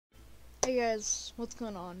Hey guys, what's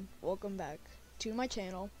going on? Welcome back to my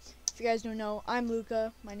channel. If you guys don't know, I'm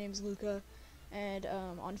Luca. My name's Luca, and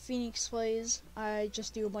on Phoenix Plays, I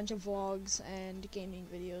just do a bunch of vlogs and gaming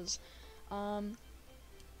videos.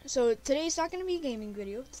 So today's not going to be a gaming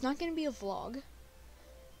video. It's not going to be a vlog.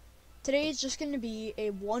 Today is just going to be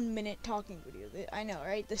a 1-minute talking video. I know,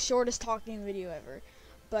 right? The shortest talking video ever.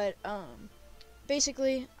 But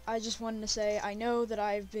basically, I just wanted to say I know that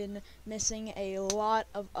I've been missing a lot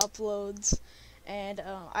of uploads, and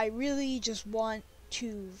I really just want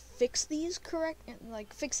to fix these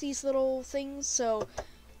fix these little things. So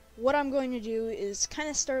what I'm going to do is kind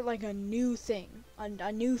of start like a new thing,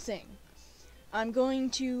 a new thing. I'm going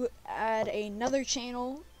to add another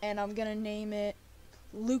channel, and I'm gonna name it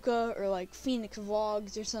Luca or like Phoenix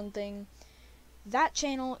Vlogs or something. That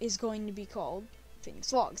channel is going to be called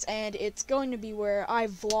Phoenix Vlogs, and it's going to be where I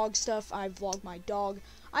vlog stuff. I vlog my dog,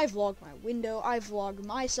 I vlog my window, I vlog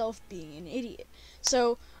myself being an idiot.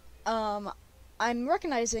 So I'm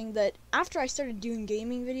recognizing that after I started doing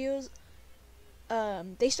gaming videos,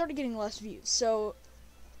 they started getting less views. So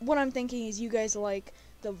what I'm thinking is you guys like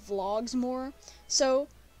the vlogs more, so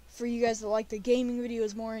for you guys that like the gaming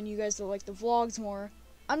videos more and you guys that like the vlogs more,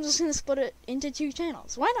 I'm just gonna split it into 2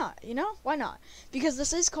 channels. Why not? You know, why not? Because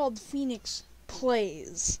this is called Phoenix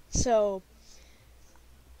Plays, so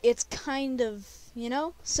it's kind of, you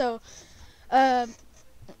know, so I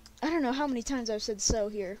don't know how many times I've said so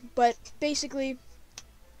here, but basically,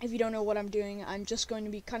 if you don't know what I'm doing, I'm just going to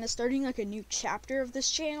be kind of starting like a new chapter of this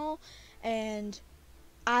channel and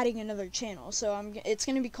adding another channel. So it's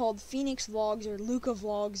going to be called Phoenix Vlogs or Luca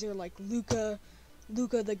Vlogs or like Luca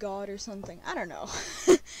the God or something. I don't know.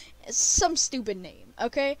 It's some stupid name,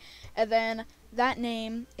 okay? And then that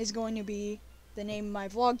name is going to be the name of my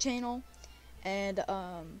vlog channel, and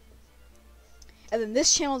then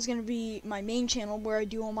this channel is going to be my main channel where I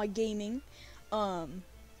do all my gaming, and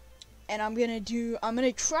I'm gonna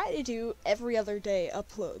try to do every other day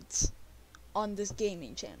uploads on this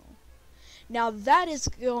gaming channel. Now that is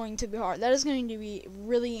going to be hard. That is going to be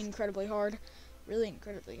really incredibly hard. Really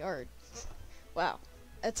incredibly hard. Wow.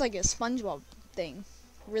 That's like a SpongeBob thing.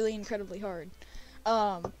 Really incredibly hard.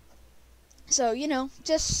 So, you know,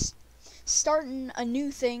 just starting a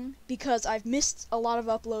new thing because I've missed a lot of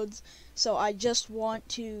uploads, so I just want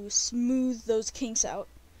to smooth those kinks out.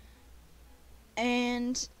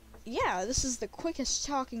 And yeah, this is the quickest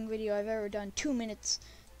talking video I've ever done. 2 minutes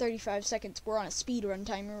 35 seconds. We're on a speed run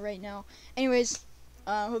timer right now. Anyways,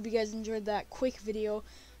 hope you guys enjoyed that quick video.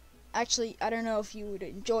 Actually, I don't know if you would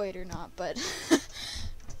enjoy it or not, but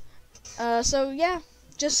so yeah,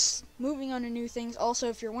 just moving on to new things. Also,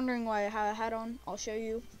 if you're wondering why I have a hat on, I'll show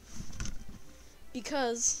you.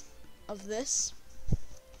 Because of this.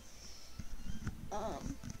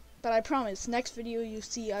 But I promise, next video you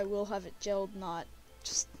see I will have it gelled, not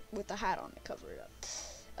just with the hat on to cover it up.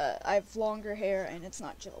 I have longer hair and it's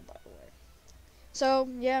not gelled, by the way. So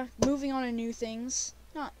yeah, moving on to new things.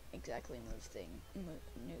 Not exactly new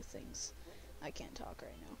things. I can't talk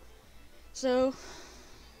right now. So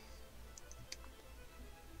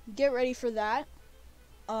get ready for that.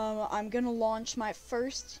 I'm gonna launch my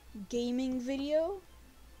first gaming video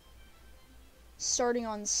starting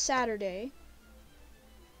on Saturday.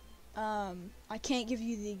 I can't give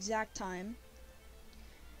you the exact time,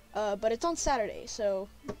 but it's on Saturday, so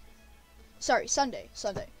sorry, Sunday.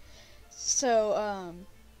 So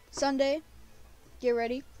Sunday, get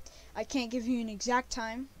ready. I can't give you an exact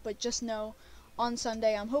time, but just know on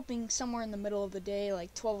Sunday I'm hoping somewhere in the middle of the day,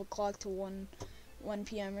 like 12 o'clock to 1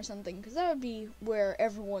 p.m. or something, because that would be where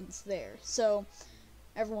everyone's there, so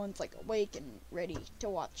everyone's like awake and ready to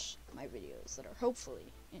watch my videos that are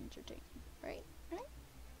hopefully entertaining, right?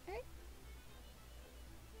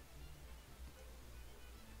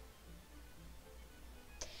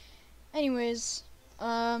 Anyways,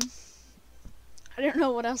 I don't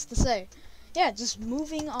know what else to say. Yeah, just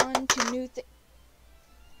moving on to new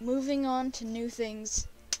things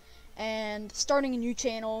and starting a new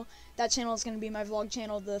channel. That channel is going to be my vlog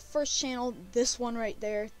channel. The first channel, this one right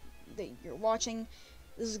there that you're watching,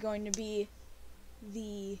 this is going to be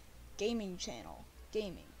the gaming channel.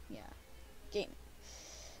 Gaming.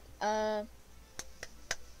 That's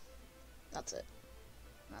it.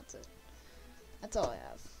 That's all I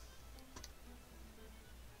have.